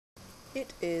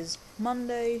It is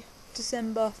Monday,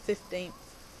 December 15th,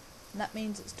 and that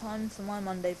means it's time for my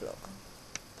Monday vlog.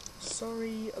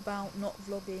 Sorry about not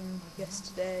vlogging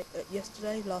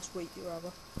last week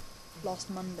rather, last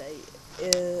Monday.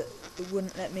 It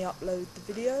wouldn't let me upload the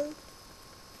video,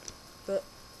 but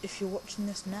if you're watching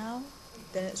this now,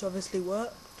 then it's obviously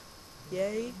worked,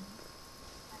 yay.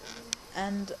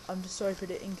 And I'm just sorry for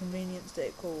the inconvenience that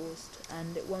it caused,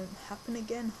 and it won't happen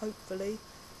again, hopefully,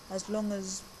 as long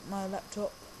as my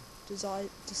laptop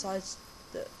decides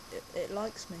that it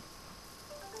likes me.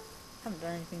 Haven't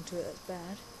done anything to it that's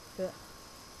bad, but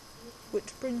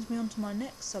which brings me on to my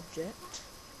next subject.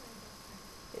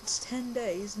 It's 10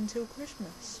 days until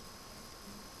Christmas.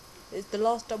 It's the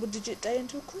last double-digit day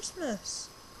until Christmas.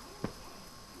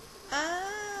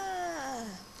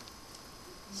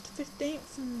 It's the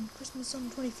 15th and Christmas on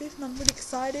the 25th, and I'm really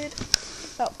excited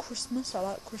about Christmas. I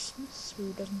like Christmas.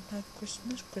 Who doesn't like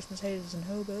Christmas? Christmas haters and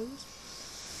hobos.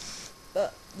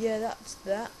 But yeah, that's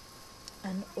that.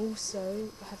 And also,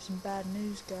 I have some bad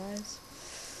news, guys.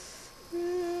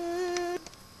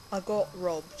 I got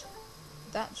robbed.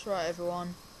 That's right,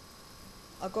 everyone.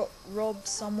 I got robbed.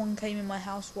 Someone came in my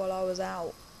house while I was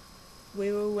out.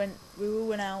 We all went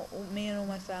out. Me and all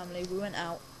my family. We went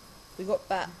out. We got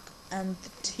back, and the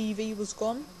TV was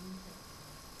gone.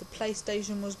 The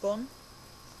PlayStation was gone.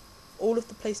 All of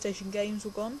the PlayStation games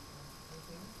were gone.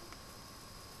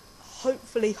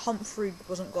 Hopefully Humphrey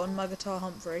wasn't gone, my guitar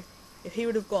Humphrey. If he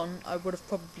would have gone, I would have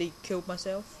probably killed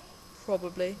myself.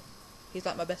 Probably. He's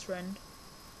like my best friend.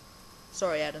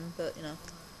 Sorry, Adam, but you know.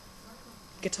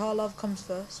 Guitar love comes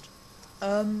first.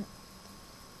 And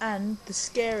the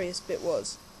scariest bit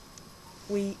was,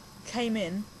 we came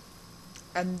in,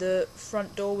 and the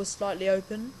front door was slightly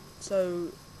open, so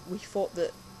we thought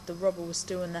that the robber was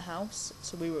still in the house,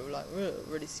 so we were like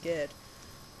really scared.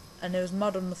 And there was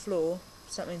mud on the floor,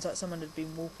 so that means like someone had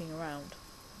been walking around.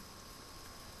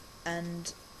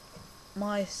 And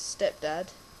my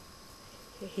stepdad,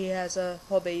 he has a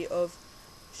hobby of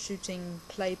shooting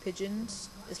clay pigeons.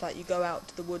 It's like you go out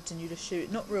to the woods and you just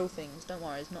shoot, not real things, don't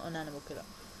worry, it's not an animal killer.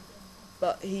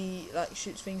 But he like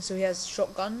shoots things, so he has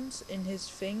shotguns in his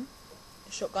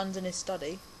shotguns in his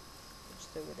study, which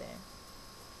is over there.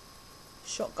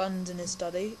 Shotguns in his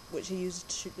study, which he uses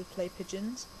to shoot the clay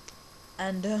pigeons.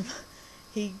 And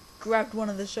he grabbed one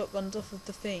of the shotguns off of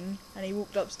the thing, and he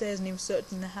walked upstairs and he was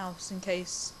searching the house in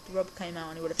case the robber came out,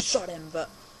 and he would have shot him, but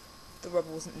the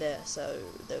robber wasn't there, so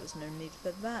there was no need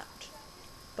for that.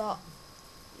 But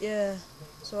yeah,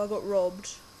 so I got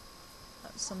robbed.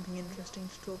 That's something interesting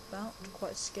to talk about,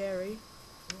 quite scary.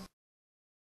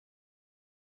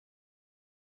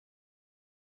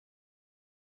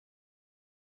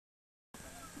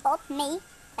 Bob, me?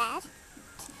 Bad?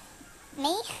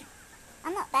 Me?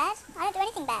 I'm not bad. I don't do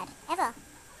anything bad. Ever.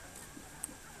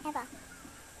 Ever.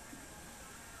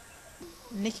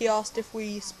 Nikki asked if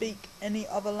we speak any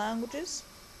other languages.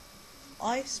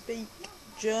 I speak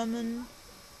German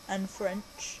and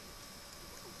French.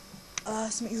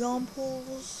 Some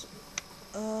examples.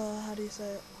 How do you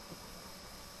say it?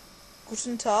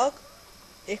 Guten Tag.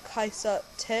 Ich heiße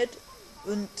Ted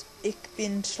und ich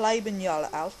bin 7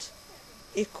 Jahre alt.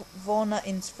 Ich wohne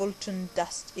in Fulton,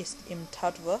 das ist im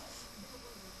Tadworth.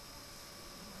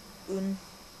 Und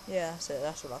yeah, so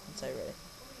that's all I can say really.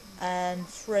 And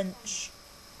French,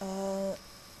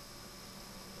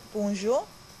 bonjour,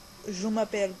 je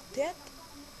m'appelle Ted.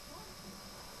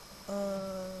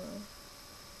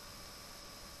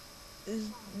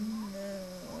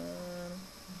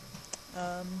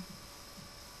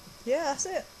 Yeah, that's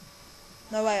it.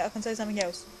 No, wait, I can say something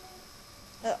else.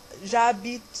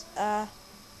 J'habite à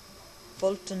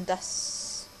Fulton,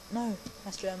 no,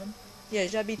 that's German. Yeah,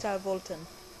 j'habite à Fulton.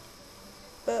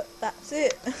 But that's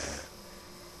it.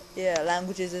 Yeah,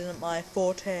 languages isn't my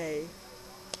forte,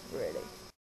 really.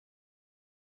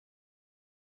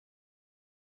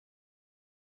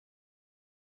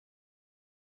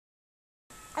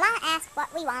 Alana asked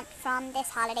what we want from this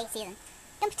holiday season.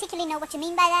 Don't particularly know what you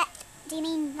mean by that. Do you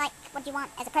mean, like, what do you want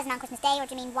as a present on Christmas Day, or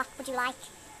do you mean what would you like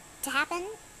to happen?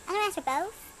 I'm going to answer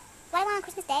both. What I want on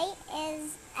Christmas Day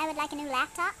is I would like a new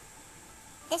laptop.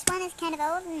 This one is kind of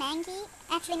old and mangy.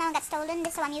 Actually, mine got stolen,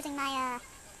 so I'm using my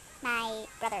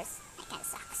brother's. It kind of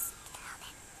sucks.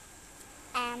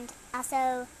 And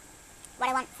also, what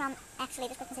I want from actually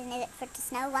this Christmas season is for it to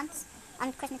snow once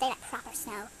on Christmas Day, like proper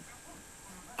snow.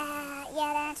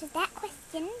 Yeah, that answers that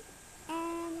question.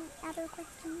 Other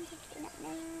questions, I do not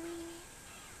know.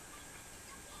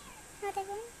 What other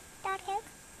one? Diet Coke?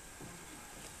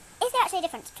 Is there actually a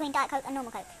difference between Diet Coke and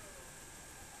normal Coke?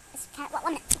 What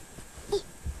one?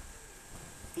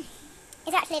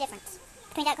 Is there actually a difference?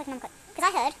 between Diet Coke and non-Coke. Because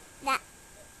I heard that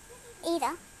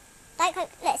either Diet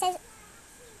Coke, look, it says,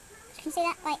 can you see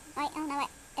that? Wait, oh no, wait,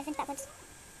 everything's backwards.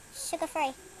 Sugar-free.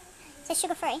 It says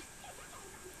sugar-free.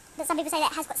 But some people say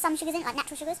that it has got some sugars in it, like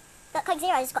natural sugars. But Coke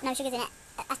Zero's got no sugars in it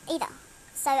either.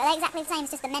 So are they exactly the same?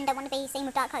 It's just that men don't want to be seen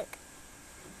with Diet Coke.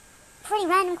 Pretty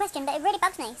random question, but it really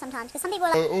bugs me sometimes. Because some people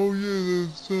are like, oh yeah, they're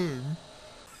the same.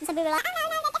 and some people are like, oh no,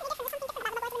 they're definitely different. There's something different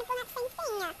about the boys and men doing that same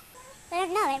thing. But I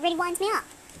don't know, it really winds me up.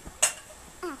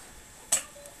 Oh.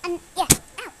 And yeah,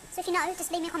 ow. So if you know,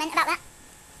 just leave me a comment about that.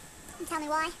 And tell me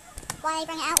why they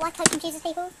bring it out, why Coke confuses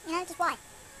people. You know, just why.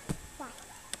 Why?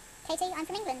 Katie, I'm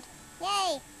from England.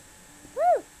 Yay!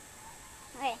 Woo!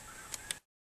 Not really.